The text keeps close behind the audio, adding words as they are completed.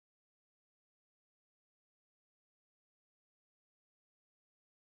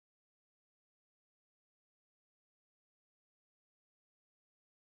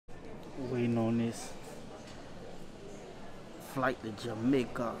Waiting on this flight to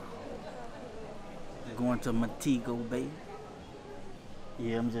Jamaica. Going to Montego Bay.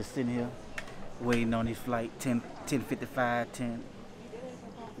 Yeah, I'm just sitting here waiting on this flight. 10:55, 10.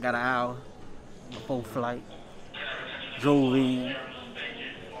 Got an hour before flight. Drove in.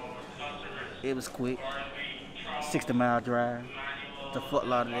 It was quick. 60-mile drive to Fort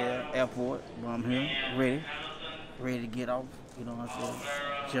Lauderdale Airport. But I'm here, ready to get off. You know what I'm saying?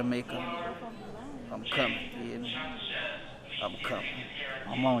 Jamaica. I'm coming. Yeah, I'm coming.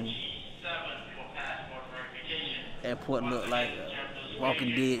 I'm on you. Airport look like a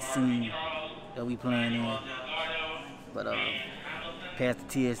Walking Dead scene that we playing in. But past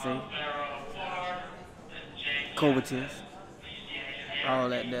the TSA, COVID test, all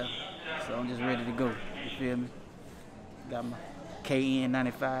that there. So I'm just ready to go. You feel me? Got my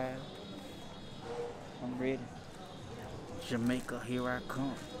KN95. I'm ready. Jamaica, here I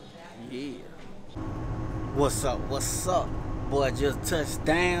come. Yeah. What's up? What's up? Boy, just touched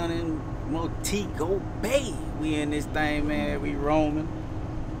down in Montego Bay. We in this thing, man. We roaming.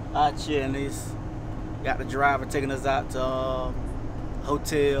 Out here in this. Got the driver taking us out to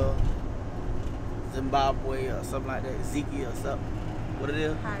Hotel Zimbabwe or something like that. Ziki or something. What it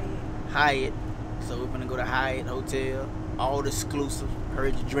is? Hyatt. So we're gonna go to Hyatt Hotel. All exclusive.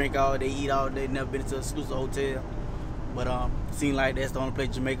 Heard you drink all day, eat all day. Never been to an exclusive hotel. But seem like that's the only place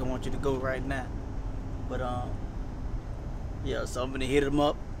Jamaica wants you to go right now. But yeah, so I'm gonna hit them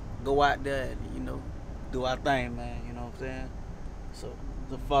up, go out there, and, you know, do our thing, man. You know what I'm saying? So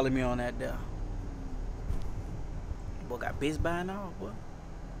follow me on that there. Boy, got bitch buying off, boy.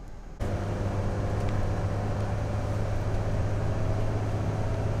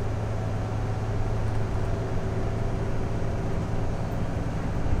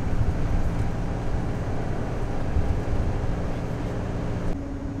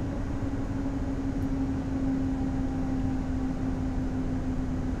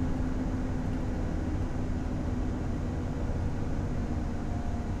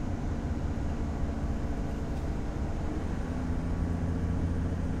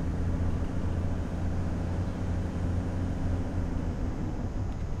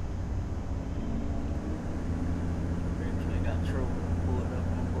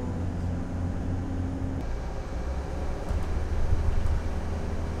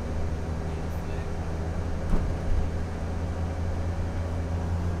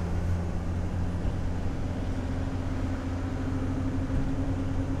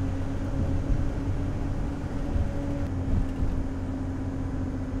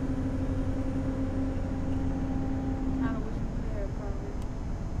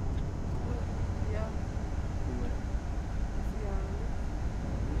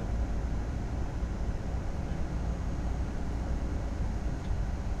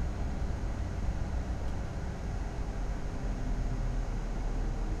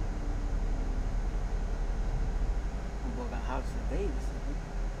 House in Vegas.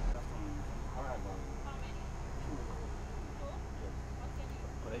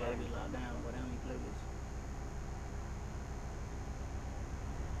 But they gotta be locked down, but they don't even play with you.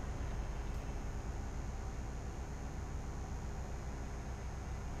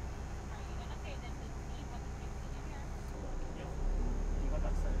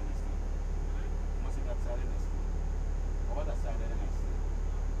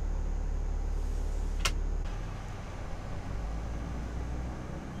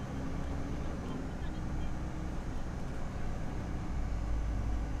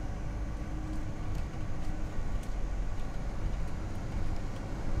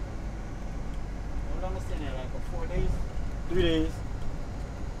 Like for 4 days? 3 days.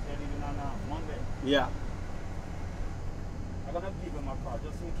 Leaving on Monday. Yeah. I'm gonna give him my car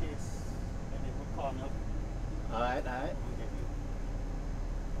just in case and they would call me up. Alright. Okay.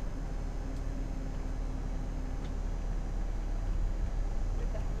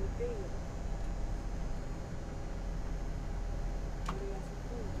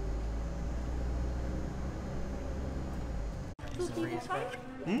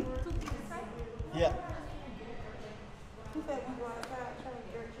 Yeah. Who said you go outside trying to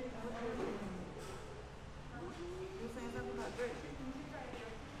jerk chicken? You saying something about jerk chicken?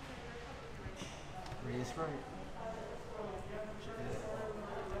 Red Sprite.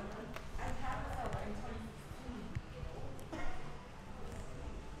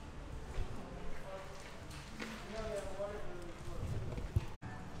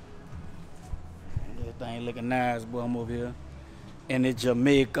 Everything looking nice, boy. I'm over here. And it's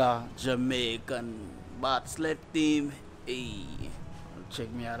Jamaican bobsled team. Hey,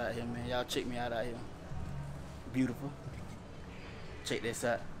 check me out here, man. Y'all check me out here. Beautiful. Check this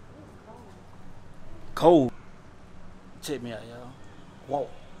out. Cold. Check me out, y'all.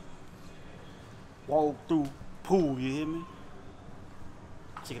 Walk through pool, you hear me?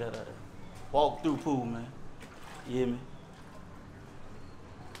 Check it out there. Walk through pool, man. You hear me?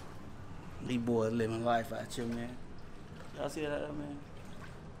 These boys living life out here, man. Y'all see that out there, man?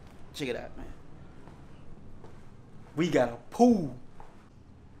 Check it out, man. We got a pool.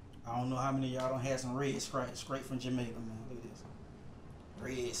 I don't know how many of y'all don't have some red stripe straight from Jamaica, man. Look at this.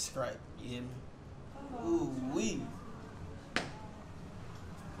 Red stripe, you hear me? Ooh, wee.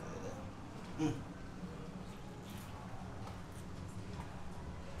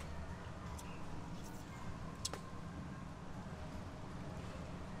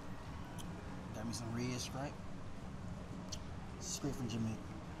 Got me some red stripe. Straight from Jamaica.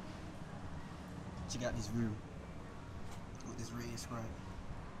 Check out this view with this red stripe.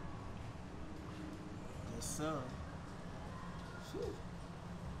 Yes, sir. Whew.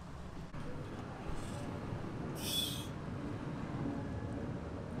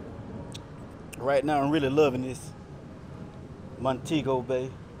 Right now, I'm really loving this Montego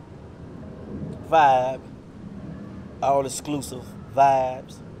Bay vibe, all exclusive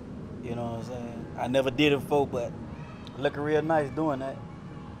vibes. You know what I'm saying? I never did it before, but looking real nice doing that.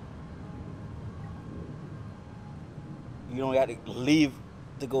 You don't got to leave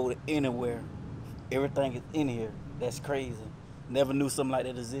to go to anywhere. Everything is in here. That's crazy. Never knew something like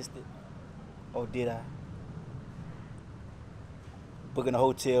that existed. Or did I? Booking a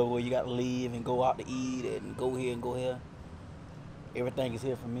hotel where you got to leave and go out to eat and go here and go here. Everything is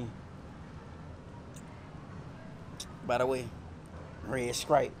here for me. By the way, red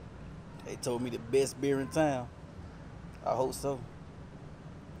stripe. They told me the best beer in town. I hope so.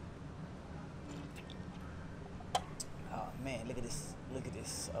 Oh man, look at this. Look at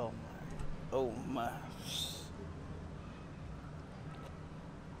this. Oh my. Oh my.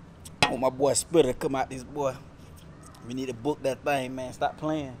 Oh, my boy Spitter come out this boy. We need to book that thing, man. Stop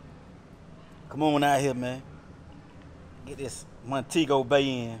playing. Come on out here, man. Get this Montego Bay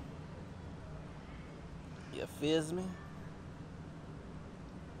in. You feel me?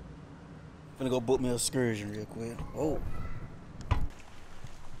 Finna go book me an excursion real quick. Oh.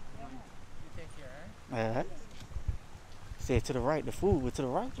 Alright. Say to the right, the food. Where to the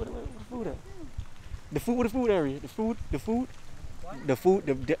right? Where the food at? The food, where the food area? The food? What? The food,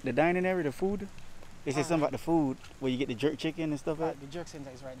 the dining area, the food? They said something about the food, where you get the jerk chicken and stuff like that. The jerk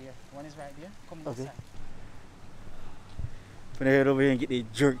center is right there. One is right there. Come okay. This side. Finna head over here and get the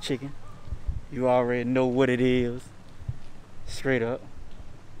jerk chicken. You already know what it is. Straight up.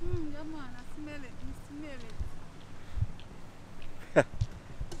 Yeah, man, I smell it. You smell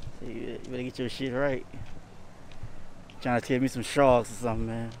it. You better get your shit right. Trying to tell me some sharks or something,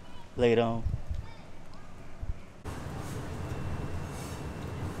 man. Later on.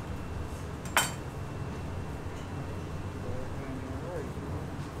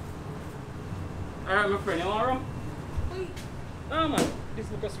 Alright, my friend, you want rum? Sweet. No, man.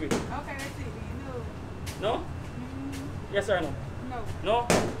 This looks sweet. Okay, that's it then. No? Mm-hmm. Yes or no? No. No?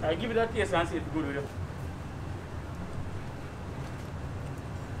 Alright, give it that taste and see if it's good with you.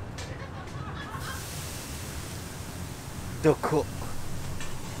 The cook.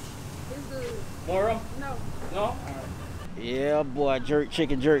 It's good. More rum? No. No? Alright. Yeah, boy. Jerk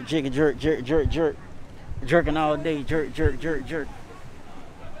chicken, jerk. Jerking all day. Jerk. Ain't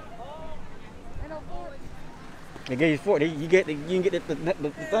no fork. They gave you 40. You can get the thing. Nah, go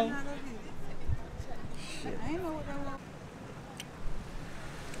get it. Shit. I ain't know what that was.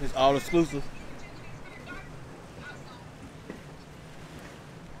 It's all exclusive.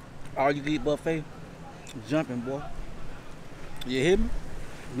 All you eat buffet. Jumping, boy. You hear me?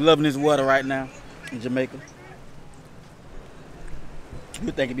 Loving this water right now in Jamaica.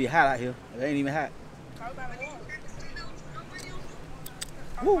 You think it'd be hot out here. It ain't even hot. Talk about it.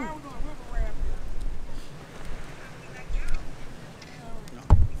 Woo. I was doing river rafting.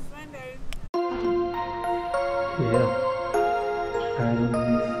 Sunday. Yeah.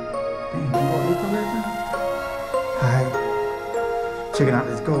 Alright. Checking out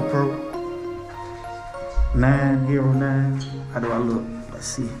this GoPro. 909. How do I look? Let's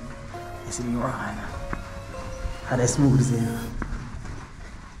see. Let's see me run. How that smooth is in.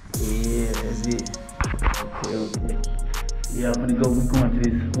 Yeah, that's it. Okay. Yeah, I'm gonna go. We're going to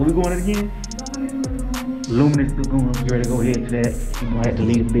this. Where we going to again? Luminous Lagoon. You ready to go ahead to that? You're gonna have to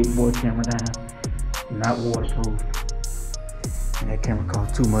leave the big boy camera down. Not waterproof. And that camera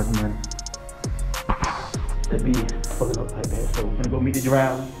costs too much money to be fucking up like that. So we're gonna go meet the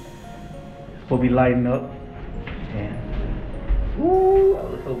driver. It's supposed to be lighting up. And woo, that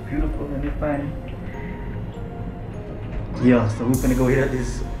was so beautiful in this thing. Yeah, so we're gonna go hit up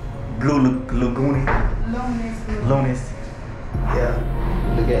this Blue Lagoon. Luminous. Luminous. Yeah.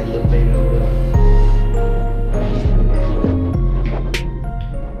 Look at little baby over there.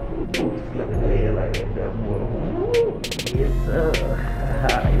 Flip the head like that, boy. Yes, sir.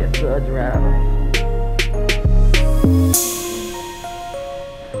 Yes, sir, driver.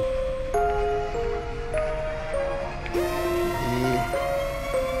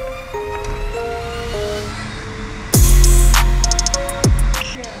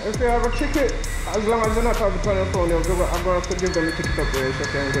 If you have a ticket, as long as you're not having it on your phone, I'm going to have to give them the ticket up there so you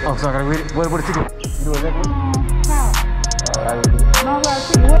can get it. Oh, so I gotta read it? What about the ticket? You do it that way? How? I will do it. No, I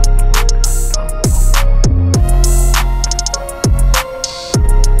see what.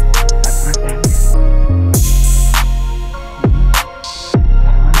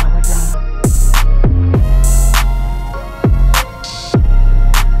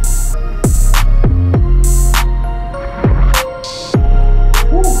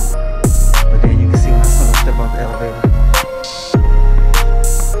 But then you can see when I step off the elevator.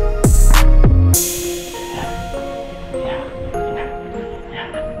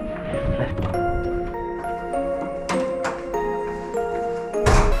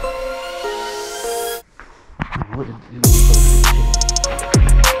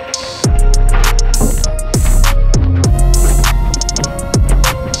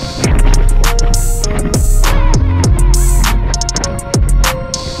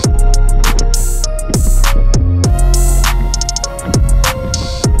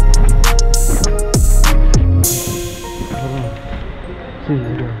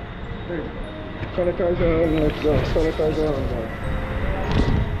 Sanitizer on, let's go. Sanitizer on, go.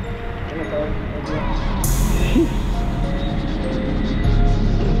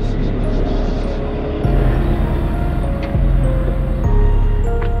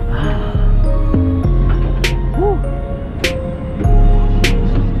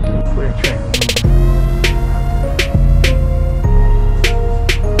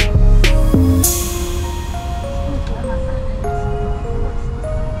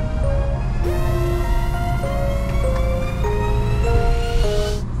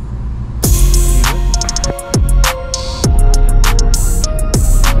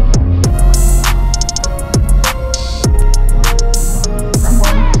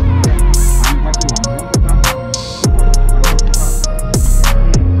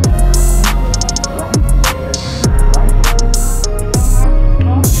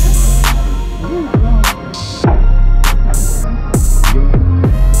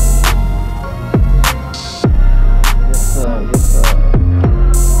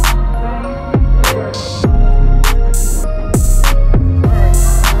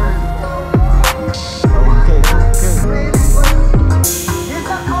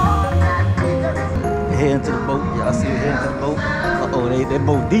 Heading to the boat. Y'all see it heading to the boat. Uh-oh, that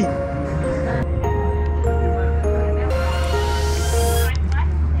boat deep.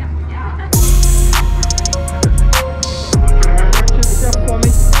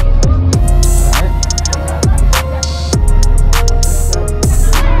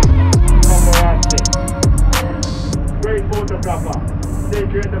 Great photographer.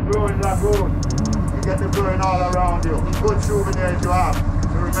 Take you in the blowing lagoon. You get the blowing all around you. Good souvenirs you have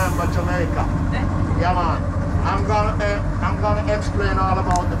to remember Jamaica. Yeah, man. I'm gonna explain all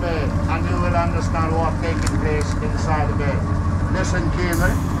about the bay, and you will understand what's taking place inside the bay. Listen keenly,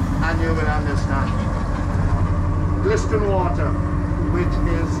 and you will understand. Glistening Water, which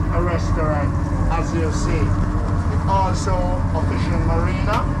is a restaurant, as you see. It's also a fishing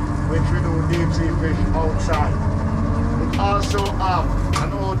marina, which we do deep sea fish outside. We also have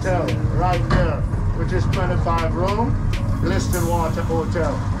an hotel right there, which is 25 room, Glistening Water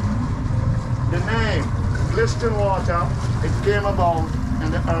Hotel. The name, Glistening Water, it came about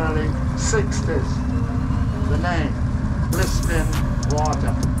in the early 60s. The name, Glistening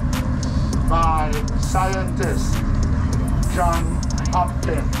Water, by scientist John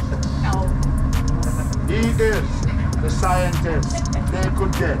Hopkins. He is the scientist they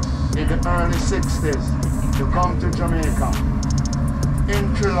could get in the early 60s to come to Jamaica,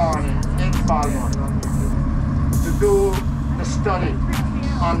 in Trelawney, in Falmouth, to do the study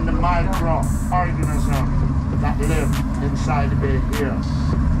on the microorganisms that live inside the bay here.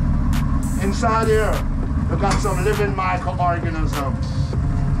 Inside here, we got some living microorganisms.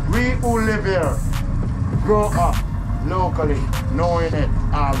 We who live here grow up locally knowing it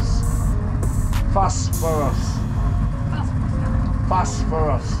as phosphorus.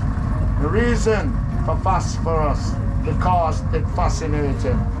 Phosphorus. The reason for phosphorus, because it's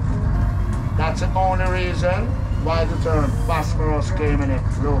fascinating. That's the only reason why the term phosphorus came in it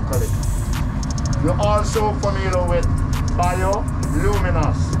locally. You're also familiar with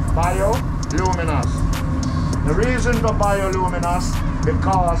bioluminous. Luminous. The reason for Luminous,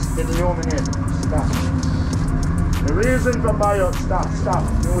 because it illuminates. Stop. The reason for stop,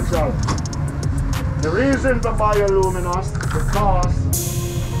 neutral. The reason for Luminous, because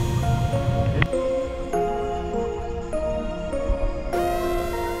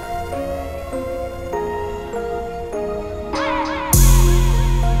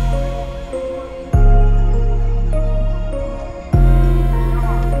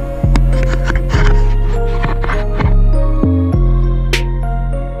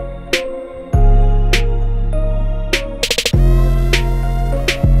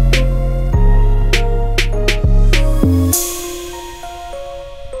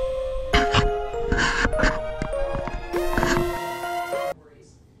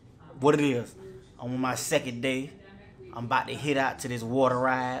what it is. I'm on my second day. I'm about to hit out to this water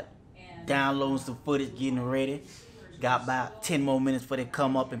ride, downloading some footage, getting ready. Got about 10 more minutes for they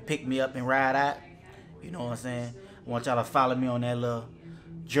come up and pick me up and ride out. You know what I'm saying? I want y'all to follow me on that little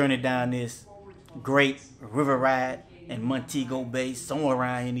journey down this great river ride in Montego Bay, somewhere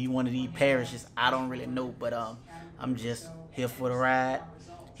around in one of these parishes. I don't really know, but I'm just here for the ride,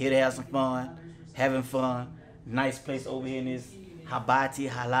 here to have some fun, having fun. Nice place over here in this Hyatt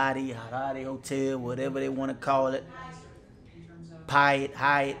Hotel, whatever they want to call it.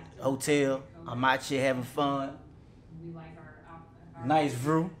 Hyatt Hotel. I'm out here having fun. Nice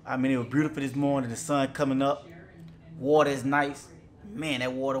view. I mean, it was beautiful this morning. The sun coming up. Water is nice. Man,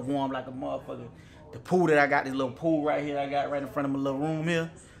 that water warm like a motherfucker. The pool that I got, this little pool right here I got right in front of my little room here,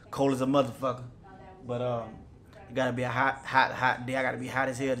 cold as a motherfucker. But it gotta be a hot day. I gotta be hot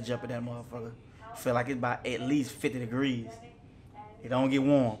as hell to jump in that motherfucker. Feel like it's about at least 50 degrees. It don't get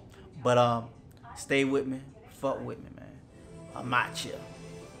warm. But stay with me. Fuck with me, man. I'm out here.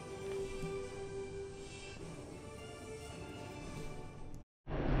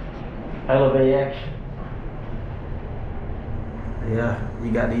 Elevate action. Yeah,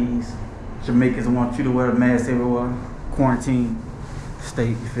 you got these. Jamaicans want you to wear a mask everywhere. Quarantine state,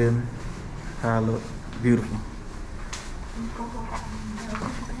 you feel me? How I look. Beautiful.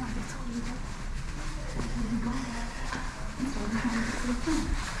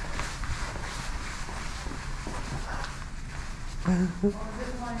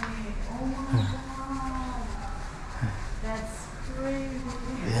 That's crazy.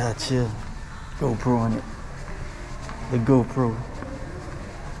 Yeah, chill. GoPro on it. The GoPro.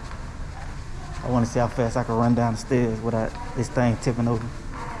 I want to see how fast I can run down the stairs without this thing tipping over.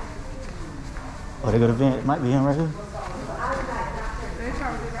 Oh, they go to vent. It might be him right here.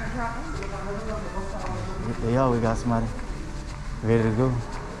 They always got somebody ready to go.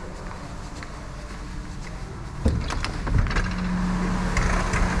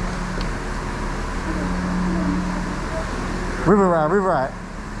 River ride.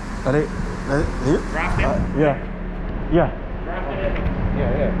 Are they Rafting? yeah.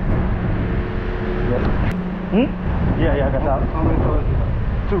 Yeah, I got that. How many colors is that?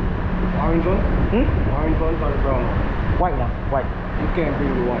 2. Orange one? Orange one or the brown one? White one. White. You can't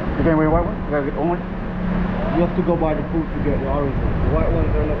bring the white. You can't wear white one? You gotta get orange? You have to go by the food to get the orange one. The white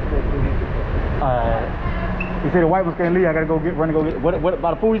ones are not supposed to leave. You say the white ones can't leave, I gotta run and go get what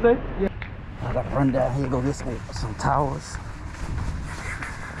about the food you say? Yeah. I gotta run down here, go get some towels.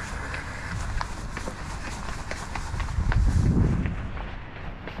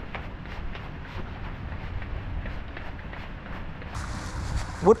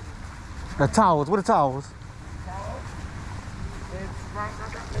 What? The towels, what are towels? It's right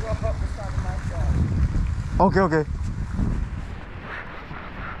up beside my side. Okay.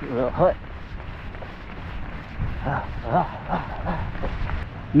 Little hut.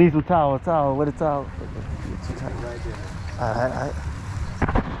 Need some towels. Where the towel? Right there. Alright.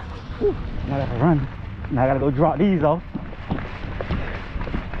 Now I gotta run. Now I gotta go drop these off.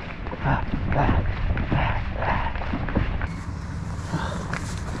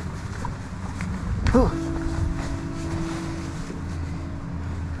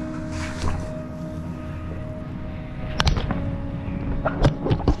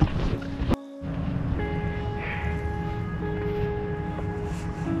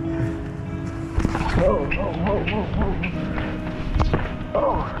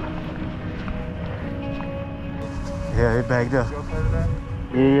 Yeah, it backed up.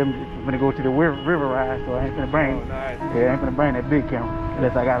 Yeah, I'm gonna go to the river ride, so I ain't gonna bring. Nice. Yeah, I ain't gonna bring that big camera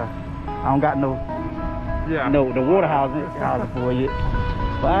unless I don't got no the water housing for it yet.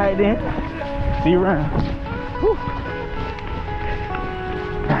 But all right then, see you around. Whew.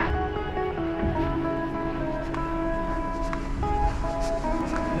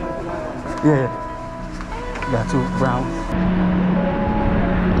 Yeah, got 2 browns.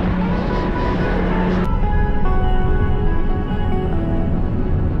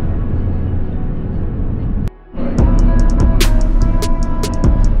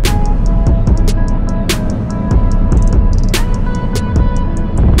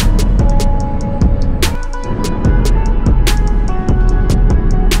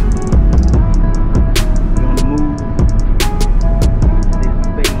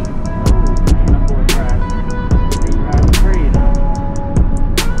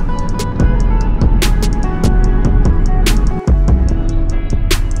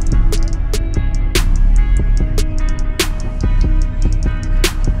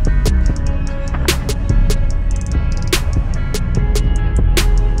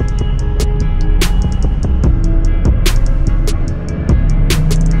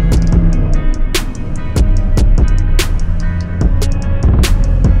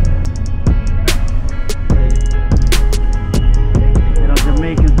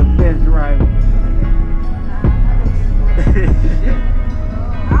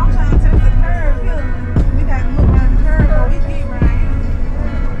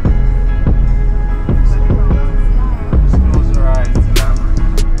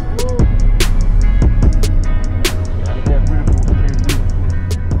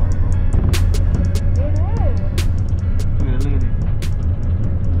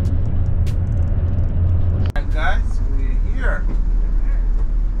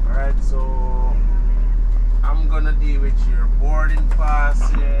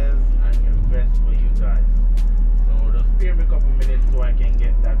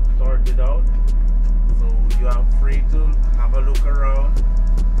 free to have a look around,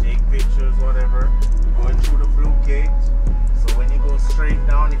 take pictures, whatever. We're going through the blue gate. So when you go straight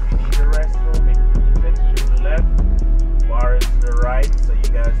down, if you need the restroom, it's extreme left, bar is to the right. So you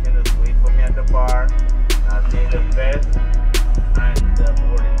guys can just wait for me at the bar. I'll take the bed and the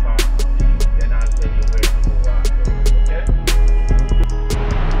boarding pass. Then I'll tell you where to go afterwards, okay?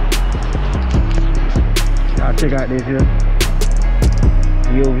 Y'all check out this here.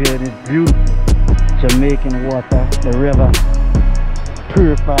 We over here in this beautiful Jamaican water. The river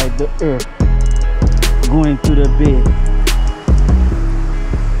purified the earth. Going to the bed.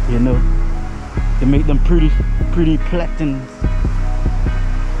 You know, they make them pretty platins.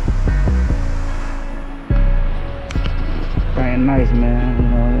 Very nice, man. You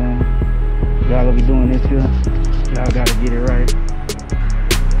know, y'all gonna be doing this here. Y'all gotta get it right.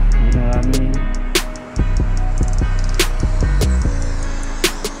 You know what I mean?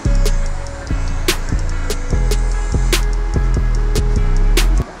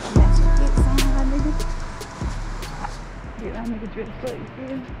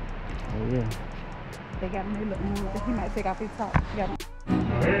 Oh yeah. They got me look. He might take off his top. He got me.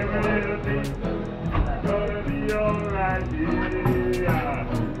 Every little thing gonna be alright, yeah.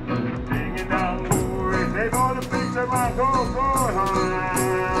 Singing down the road, they gonna fix it, my go high.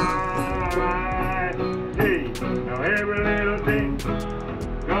 Hey, now every little thing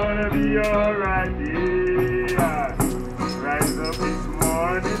gonna be alright, yeah. Rise up this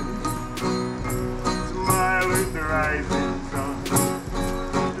morning, smile with the rising sun.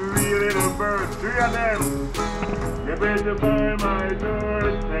 Three little birds, three of them. You better by my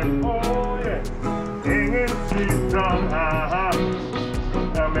doorstep, oh yeah. Singing sweet song,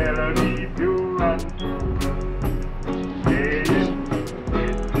 a melody pure and true. Hey,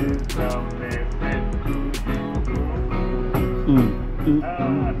 this is a message to you.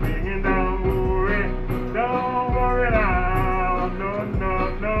 Singing don't worry now,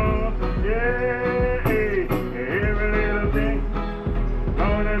 no, yeah. Every little thing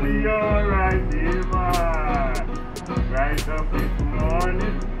gonna be alright, dear man. Rise up this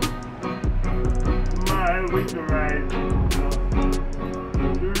morning, smile with the rising sun.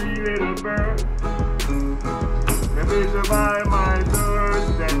 Three little birds, they visit by my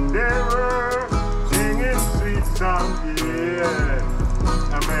doorstep. They were singing sweet songs, yeah.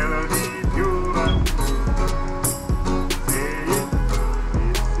 A melody pure and true. Saying,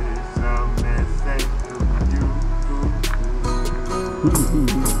 this is a message to you.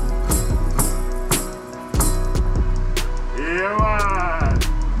 Yeah, man.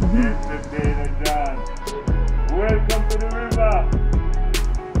 It's the day to John. Welcome to the river.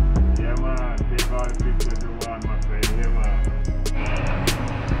 Yeah, man. Take all the pictures you want, my friend. Yeah, man.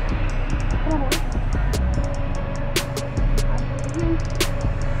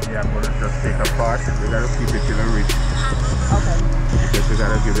 Yeah, I'm gonna just take a part. We gotta keep it till the reach. Okay. Because we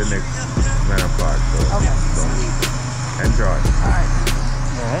gotta give the next man a part. So, Okay. So enjoy. Alright.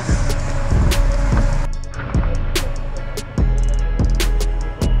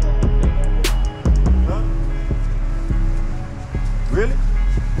 Really?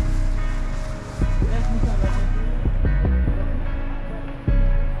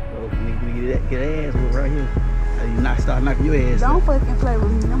 Oh, nigga, get that ass whooped right here. You start knocking your ass Don't up. fucking play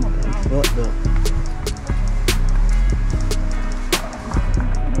with me. I'm gonna Fucked up.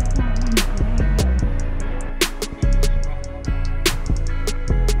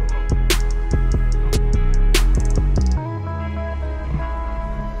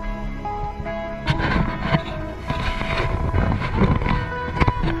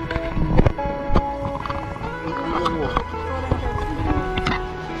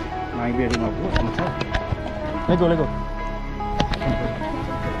 I ain't ready to my voice. I'm talking. Let go.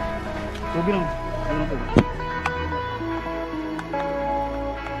 Go get him.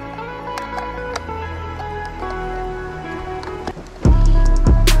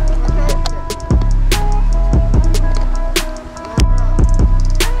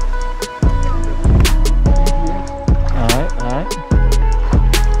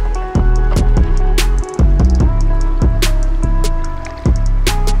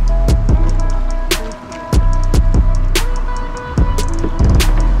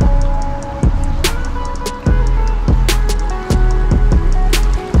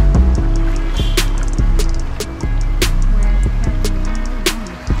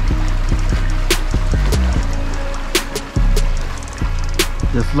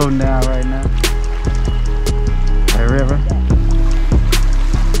 Just floating down right now. That river.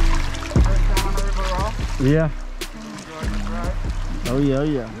 Yeah. Oh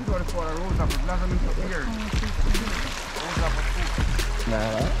yeah.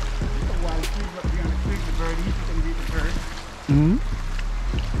 Nah. while the trees up there on the creek, the bird eats it and eat the bird. Mm-hmm.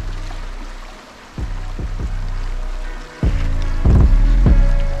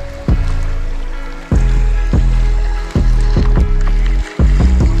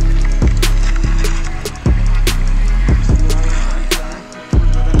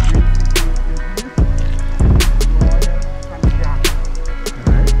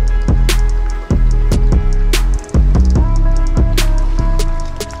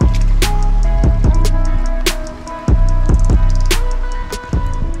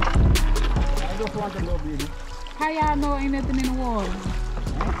 How y'all know ain't nothing in the water?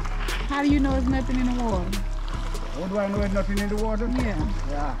 How do you know it's nothing in the water? How do I know there's nothing in the water? Yeah.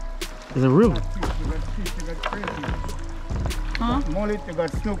 Yeah. It's a river. You got fish, you got crazy. Huh? Mullet, you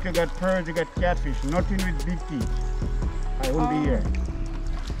got snook, you got pearls, you got catfish. Nothing with big teeth. I won't be here.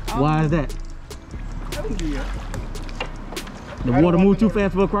 Why is that? I won't be here. The water move too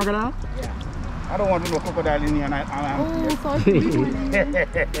fast for a crocodile? Yeah. I don't want to know crocodile in here and I'm Oh, here. so it's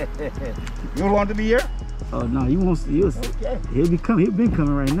You want to be here? Oh no, he wants to. Okay. He'll be coming. He'll been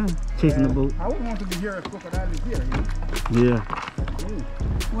coming right now, chasing the boat. I wouldn't want to be here if crocodile is here. Yeah.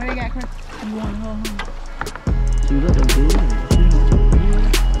 Where they got you want to go home? Shoot up, dude.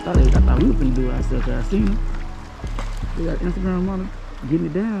 I thought we were gonna do it ourselves. I seen them. They got Instagram on it, getting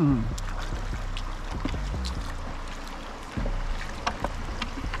it down.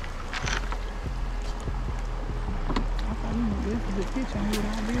 I thought you knew this is a picture and you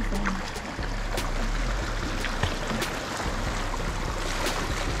all this on.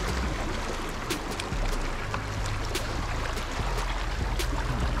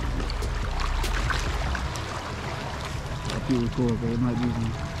 You record, but it might be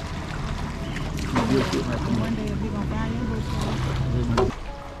some. One day we gonna find your book.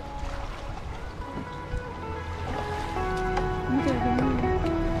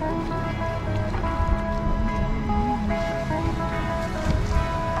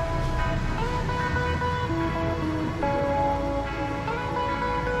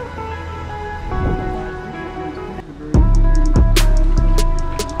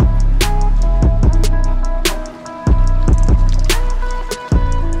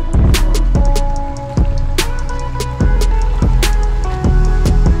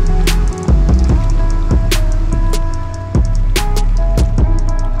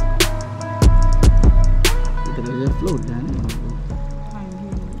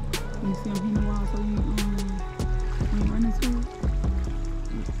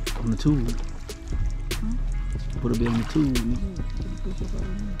 Tube. Put a bit on the tube.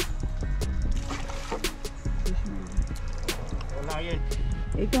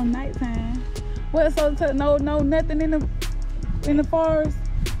 It come nighttime. What? So no nothing in the forest.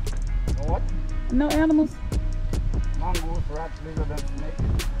 What? No animals. Mongoose, rats, lizard, and snake.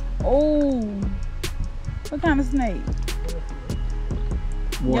 Oh, what kind of snake?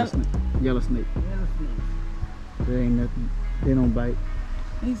 Water snake. Yellow snake. Yellow snake. There ain't nothing. They don't bite.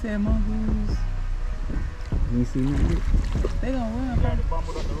 He said mongoose. You ain't seen nothing yet? They gonna run. Yeah, the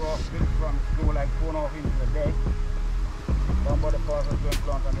bamboo up the raw split from school like 4.5 inches a day. Bamboo the forest was going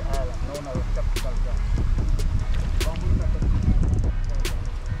plant on the island. No, no, it's tropical plant. Bamboo is not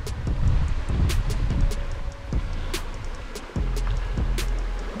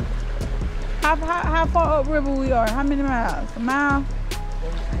How far upriver we are? How many miles? A mile?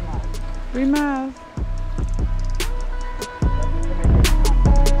 3 miles.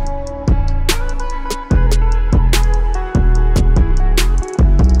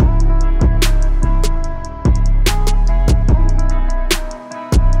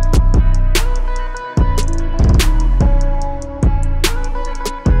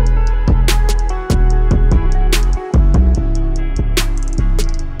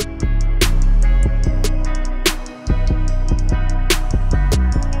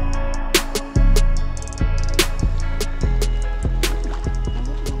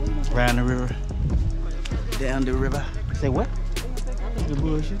 Around the river, down the river. Say what? The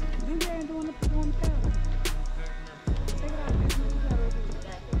bullshit.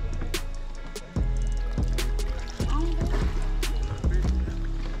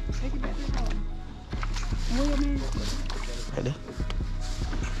 Right there.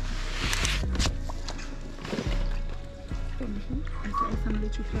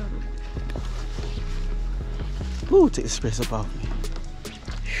 Ooh, take the stress up off me.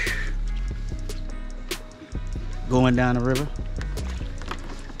 Going down the river.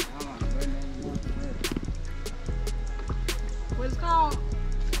 What's it called?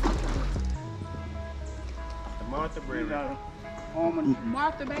 The Martha Brae.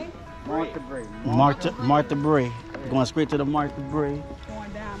 Martha Bay? Martha Brae. Martha Brae. Going straight to the Martha Brae.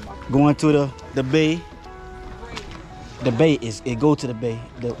 Going down Martha Going to the bay. The bay is it go to the bay.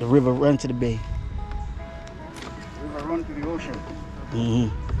 The river run to the bay. River run to the ocean. Mm-hmm.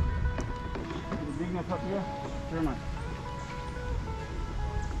 The bigness up here, Sherman.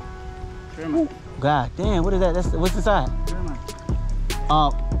 Sherman. God damn, what is that? What's inside? Sherman.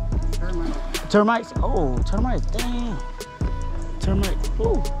 Sherman. Termites. Oh, termites. Damn. Termites.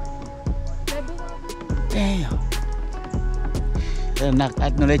 Ooh. Damn. I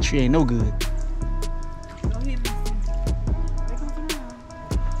know that tree ain't no good. We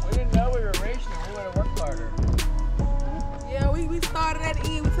didn't know we were racing. We would have worked harder. Yeah, we started at the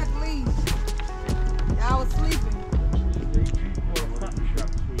end. We took the lead. Y'all was sleeping.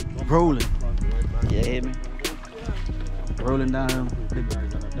 Rolling. Yeah, hear me? Rolling down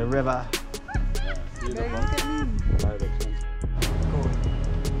the river. Baby, look at me.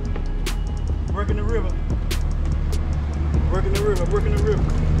 Working the river. Working the river, working the river.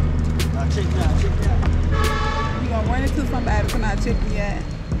 Now check me out, check me out. You gonna run into somebody for not checking you out.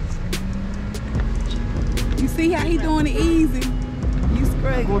 You see how he doing it easy? You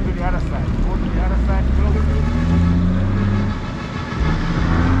straight. Go to the other side. Go to the other side.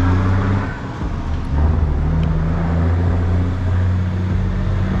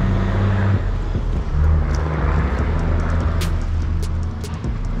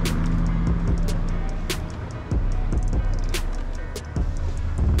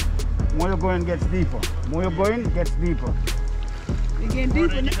 More you're going gets deeper. More you're going gets deeper. You getting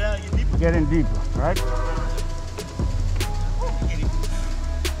deeper now? Getting deeper, right?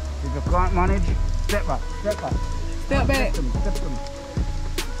 If you can't manage, step back, step back. Step back. Step them.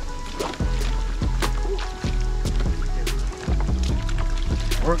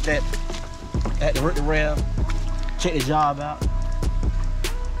 Work that. Had to work the rail. Check the job out.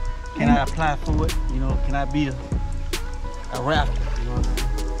 Can I apply for it? You know, can I be a rafter? You know what I'm saying?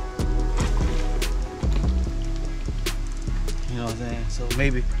 You know what I'm saying? So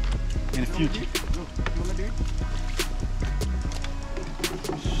maybe in the future.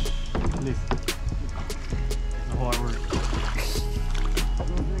 Listen, it's hard work.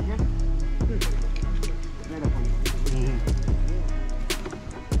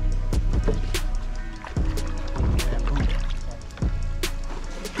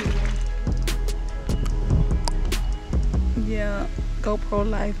 Yeah, GoPro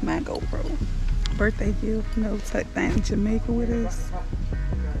life, my GoPro. Birthday gift, you know, type thing in Jamaica with us.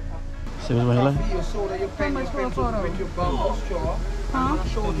 See what's right How much for a photo? Huh?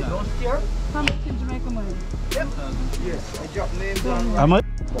 How much in Jamaica money? Yes, I drop names on. How much?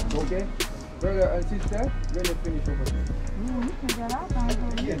 Okay. Brother and sister, when you finish over there. We can get out there.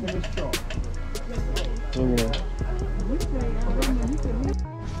 Yes, let me show.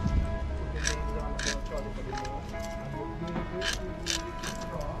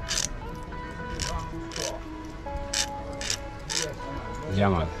 Yeah,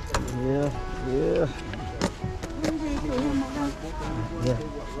 man. Yeah, yeah. Yeah.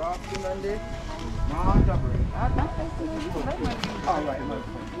 Rafting and the Montego. All right, man.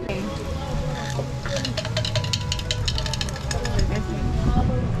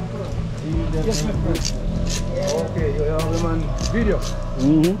 Yes, my friend. Okay, you have the man video.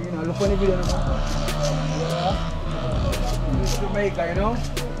 Mm-hmm. You know, look funny video. Yeah. This is Jamaica, you know?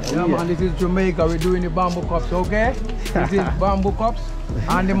 Yeah, man, this is Jamaica. We're doing the bamboo cups, okay? This is bamboo cups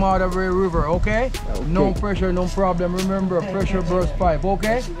and the Montego River, okay? No pressure, no problem. Remember, pressure burst pipe,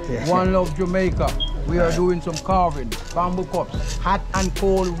 okay? One love Jamaica. We are doing some carving, bamboo cups, hot and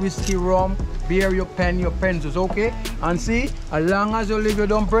cold, whiskey, rum, beer, your pen, your pencils, okay? And see, as long as you live, you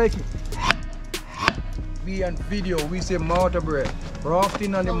don't break it. We and video, we say Montego,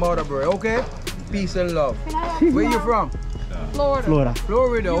 rafting on the Montego, okay? Peace and love. Where you from? Florida. Florida.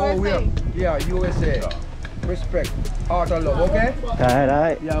 Florida, oh USA. yeah, USA. Respect, heart and love, okay?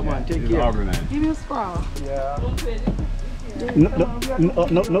 Alright. Yeah, man, take care. Give me a straw. Yeah.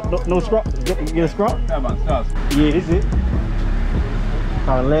 No scrap. Get a scrap? Yeah, man, stars. Yeah, this is it.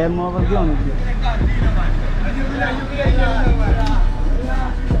 Our land mother gun.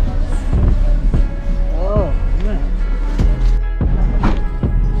 Oh, man.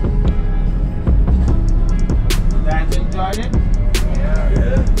 Guys enjoyed it?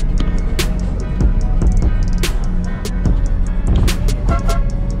 Yeah.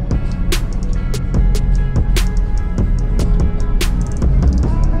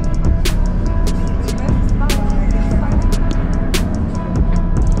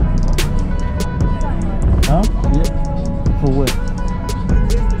 Huh? Yeah. For what?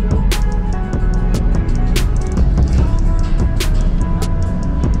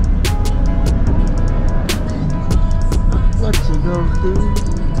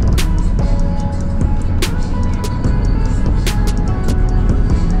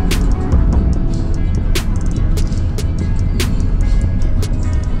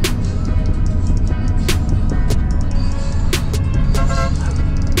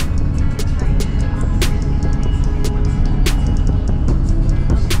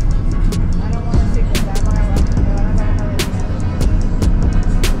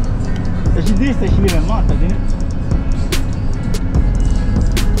 She did say she live in Montego, didn't it?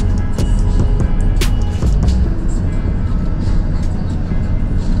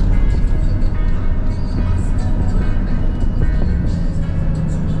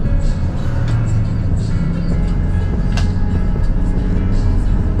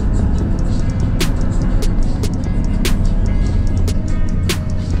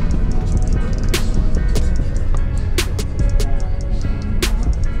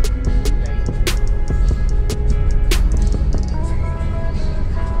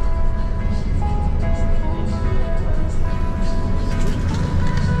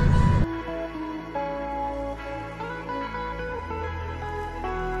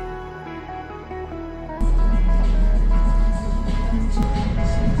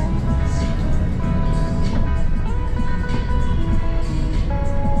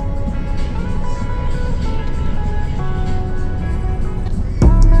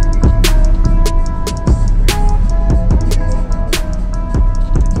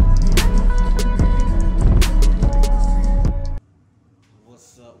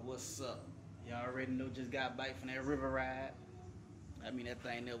 What's up? Y'all already know, just got back from that river ride. I mean, that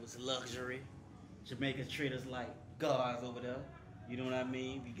thing there was luxury. Jamaica treat us like gods over there. You know what I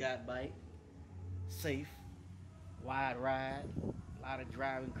mean? We got bike, safe, wide ride, a lot of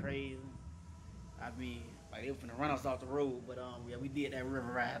driving crazy. I mean, like they were finna run us off the road, but yeah, we did that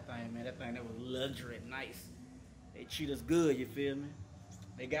river ride thing, man. That thing that was luxury, nice. They treat us good, you feel me?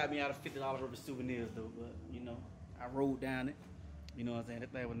 They got me out of $50 worth of souvenirs though, but you know, I rode down it. You know what I'm saying?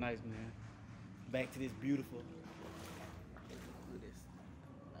 That thing was nice, man. Back to this beautiful. Look at this.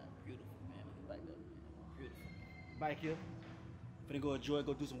 Beautiful, man. Look at the bike up, man. Beautiful. Bike here. Finna go enjoy,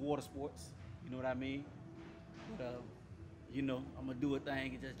 go do some water sports. You know what I mean? But, you know, I'm gonna do a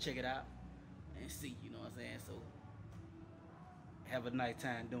thing and just check it out and see, you know what I'm saying? So, have a nice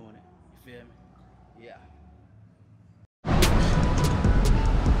time doing it. You feel me? Yeah.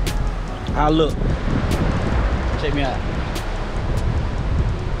 How look? Check me out.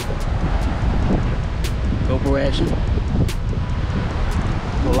 GoPro action.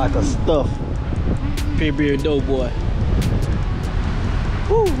 Look like a stuffed Pittsburgh Doughboy.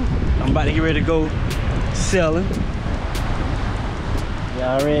 Woo! I'm about to get ready to go selling.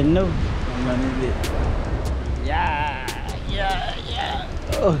 Y'all already know. I'm running this. Yeah.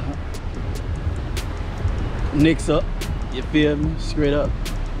 Oh. Nicks up. You feel me? Straight up.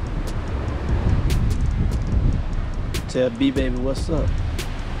 Tell B baby what's up.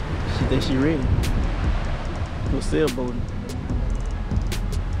 She think she ready. Go sailboating.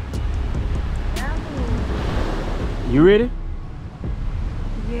 You ready?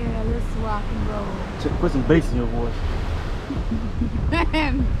 Yeah, let's rock and roll. Put some bass in your voice.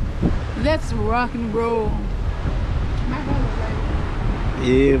 Let's rock and roll. My brother's right.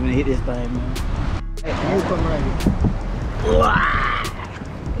 Yeah, when hit this thing, man. Hey, you come right here.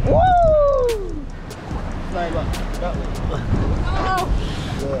 Woo! Slide back. That way. Oh!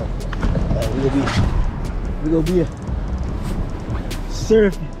 Yeah. We gonna be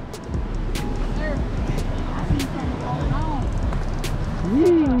surfing.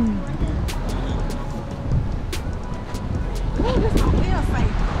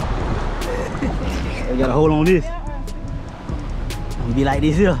 You gotta hold on this. I'm gonna be like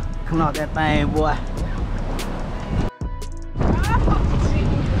this here. Coming out that thing, boy.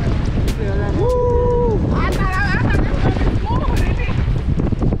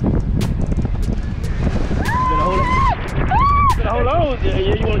 Hold on,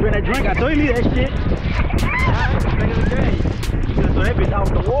 you wanna bring that drink? I told you that shit. Drink of the day. You gonna throw that bitch out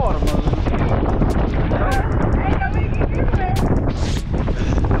the water, mother.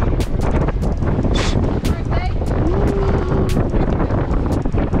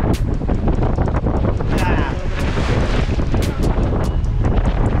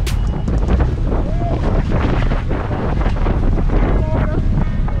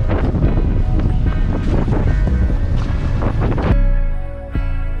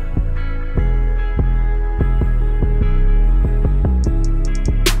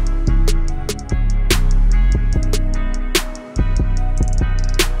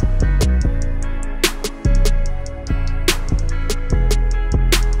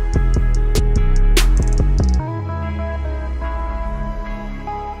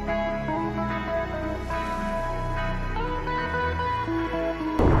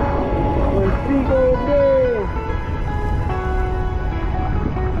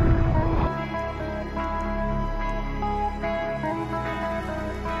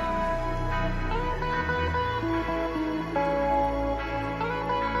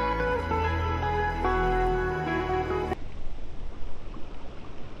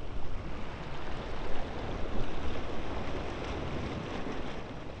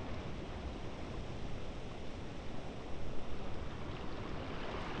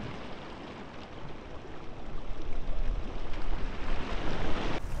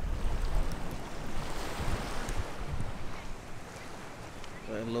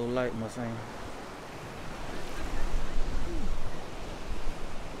 That low light must ain't.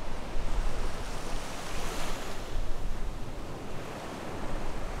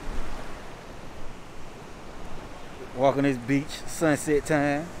 Walking this beach, sunset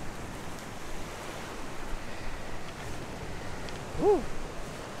time. Woo.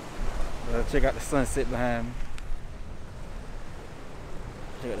 Check out the sunset behind me.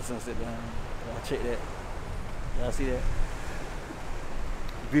 Check out the sunset behind me. Y'all check that. Y'all see that?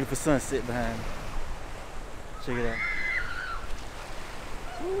 Beautiful sunset behind me. Check it out.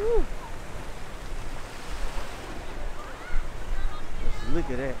 Woo. Let's look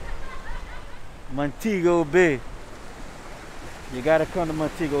at that. Montego Bay. You gotta come to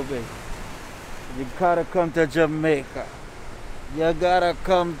Montego Bay. You gotta come to Jamaica. You gotta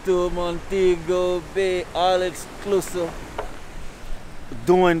come to Montego Bay, all exclusive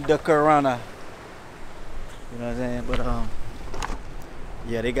during the corona. You know what I'm saying? But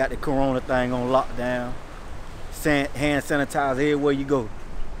yeah, they got the corona thing on lockdown. Hand sanitizer everywhere you go.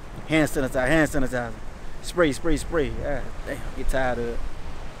 Hand sanitizer, hand sanitizer. Spray, spray, spray. Ah, damn, get tired of it.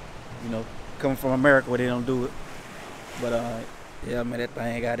 You know, coming from America where they don't do it. But yeah, man, that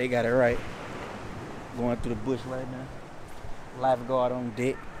thing they got it right. Going through the bush right now. Lifeguard on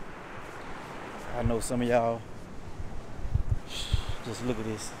deck. I know some of y'all. Just look at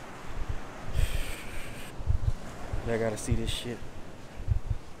this. Y'all gotta see this shit.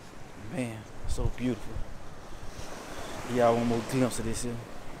 Man, so beautiful. Y'all want more glimpse of this here.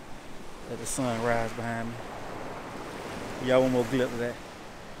 Let the sun rise behind me. Y'all want more glimpse of that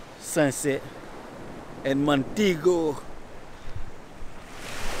sunset at Montego.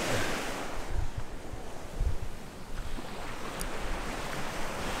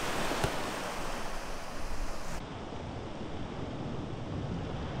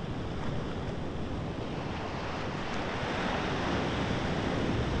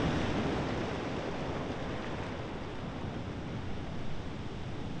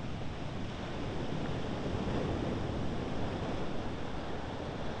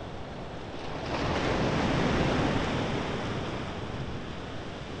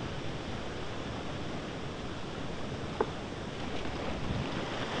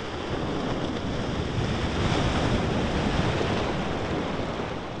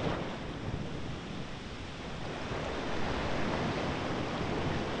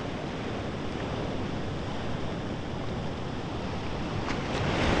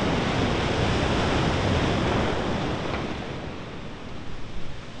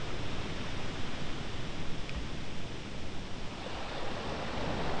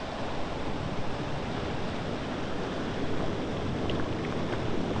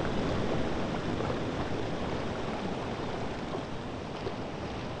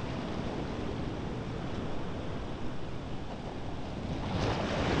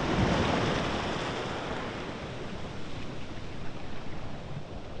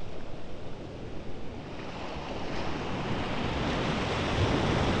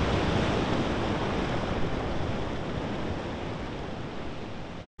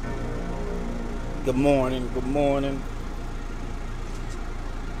 Good morning, good morning.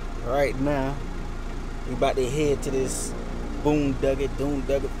 Right now, we about to head to this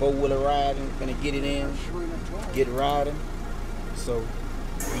boondoggle, four-wheeler riding. Gonna get it in, get riding. So,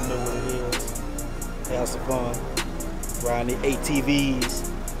 you know what it is. Have some fun. Riding the ATVs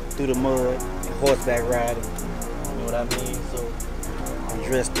through the mud, and horseback riding. You know what I mean? So, I'm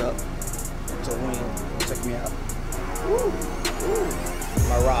dressed up to win. Check me out. Woo, woo.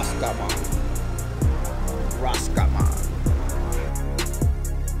 My Rasta Raskaman.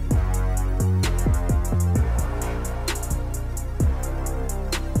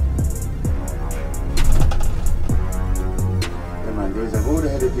 Yeah, man, there's a road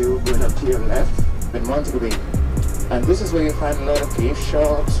ahead of you going up to your left in Montego. And this is where you find a lot of gift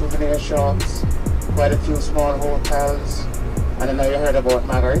shops, souvenir shops, quite a few small hotels. And I know you heard about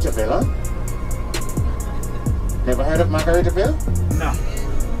Margaritaville, huh? Never heard of Margaritaville? No.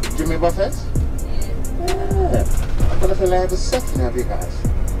 Jimmy Buffett? Yeah, I'm gonna feel like the second of you guys.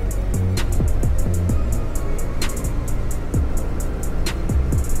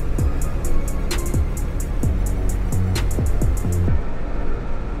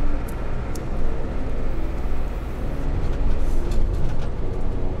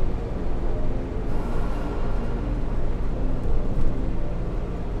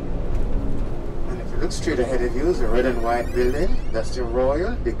 And if you look straight ahead of you is a red and white building. That's the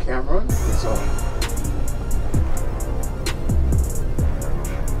Royal, the Cameron, it's all.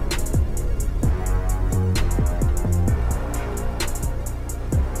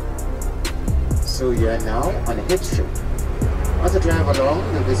 So you are now on a hip street. As I drive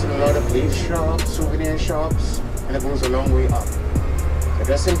along, you'll visit a lot of leaf shops, souvenir shops, and it goes a long way up. So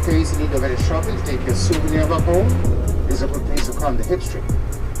just in case you need to go to shopping to take your souvenir back home, this is a good place to come, the Hip Street.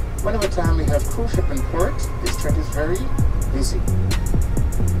 Whenever time we have cruise ship in port, this street is very busy.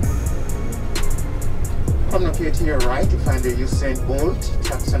 Coming up here to your right, you find the Usain Bolt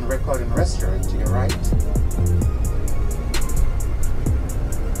Tax and Recording Restaurant to your right.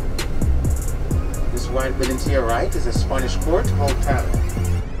 This white building to your right is a Spanish Court Hotel.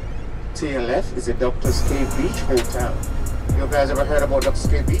 To your left is a Doctor's Cave Beach Hotel. You guys ever heard about Doctor's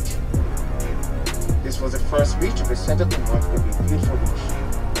Cave Beach? This was the first beach to be set up in Montego, beautiful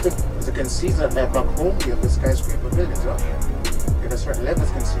beach. As you can see, that back home, you have the skyscraper buildings up here. You have a certain levels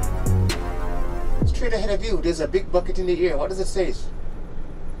you can see. Straight ahead of you, there's a big bucket in the air. What does it say?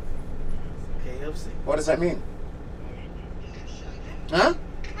 KFC. What does that mean? Huh?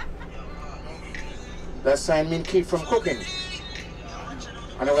 That sign means keep from cooking.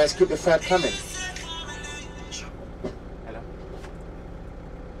 Otherwise, keep the fat coming. Hello?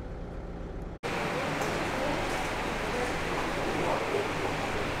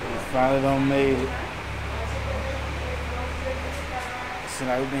 We finally done made it. Seems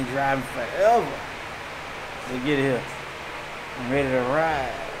like we've been driving forever to get here. I'm ready to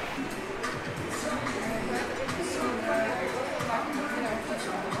ride.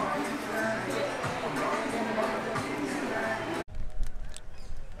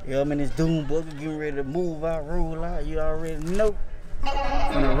 Yeah, I'm in this Doom Buggy getting ready to move out, roll out. You already know.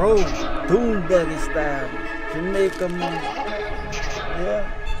 On the road, Doom Buggy style. Jamaica move.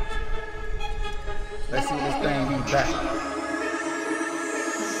 Yeah. Let's see this thing be back.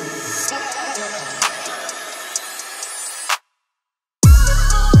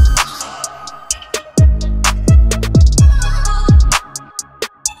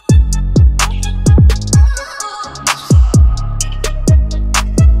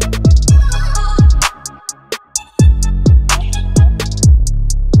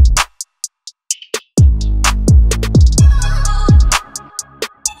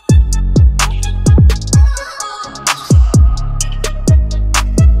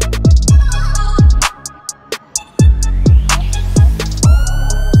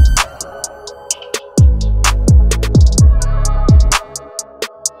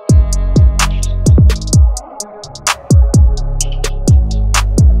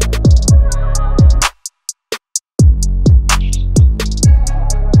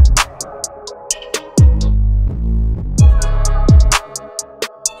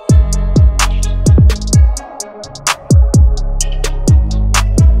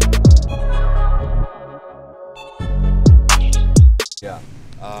 Yeah.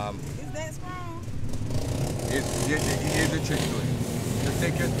 Is that strong? Here's the trick to it. Just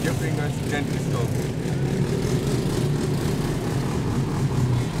take your fingers gently slow.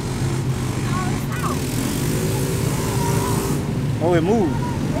 Oh, it moved.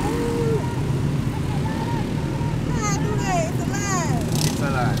 Do that. It's alive. It's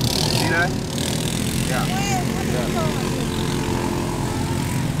alive. See that? Yeah.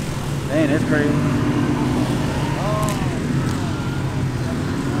 Dang, that's crazy.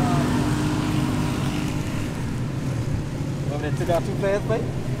 That took out too fast, babe?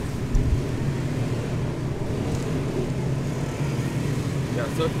 Yeah,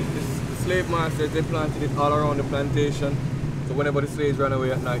 so the slave masters, they planted it all around the plantation. So whenever the slaves ran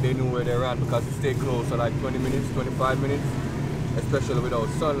away at night, they knew where they ran because it stayed closed for like 20 minutes, 25 minutes, especially without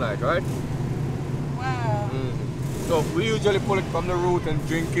sunlight, right? Wow. So we usually pull it from the root and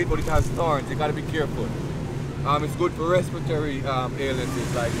drink it, but it has thorns. You gotta be careful. It's good for respiratory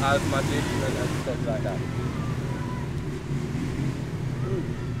illnesses like asthmatic and stuff like that.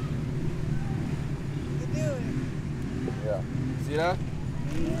 Yeah. See that?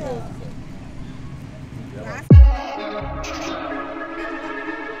 Yeah.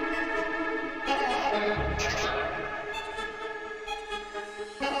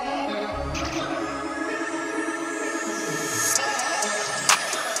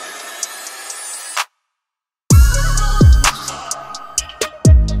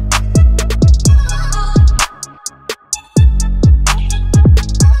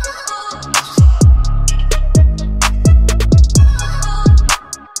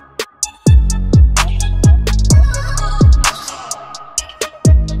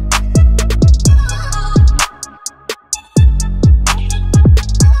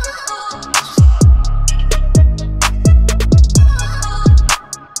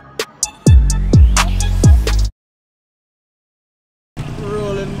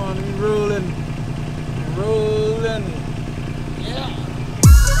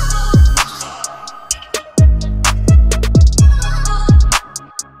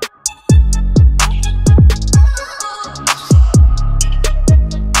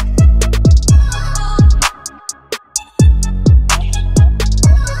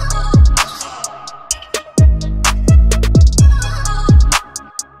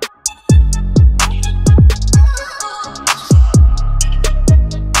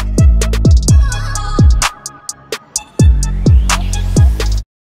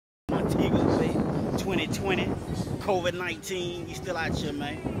 Montego Bay 2020. COVID-19, we still out here,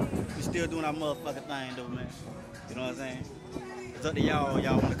 man. We still doing our motherfucking thing, though, man. You know what I'm saying? It's up to y'all.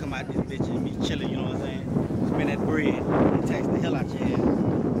 Y'all want to come out this bitch and be chilling, you know what I'm saying? Spend that bread and tax the hell out your head.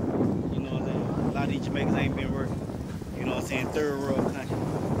 You know what I'm saying? A lot of these Jamaicans ain't been working. You know what I'm saying? Third world country. You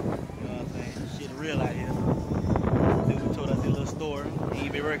know what I'm saying? Shit real out here. Dude told us a little story. He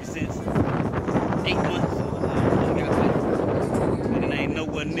ain't been working since 8 months. He got back. And it ain't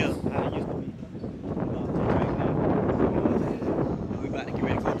nowhere near how it used to be. We about to get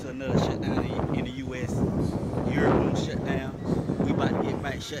ready to go to another shutdown in the US. Europe gonna shut down. We about to get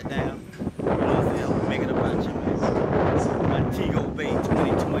back shut down. You know what I'm saying? I'm making it about you, man. Montego Bay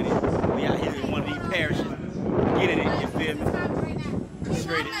 2020. We out here in one of these parishes. Getting it, you feel me?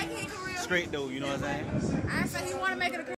 Straight though, you know what I'm saying? I said he want to make it a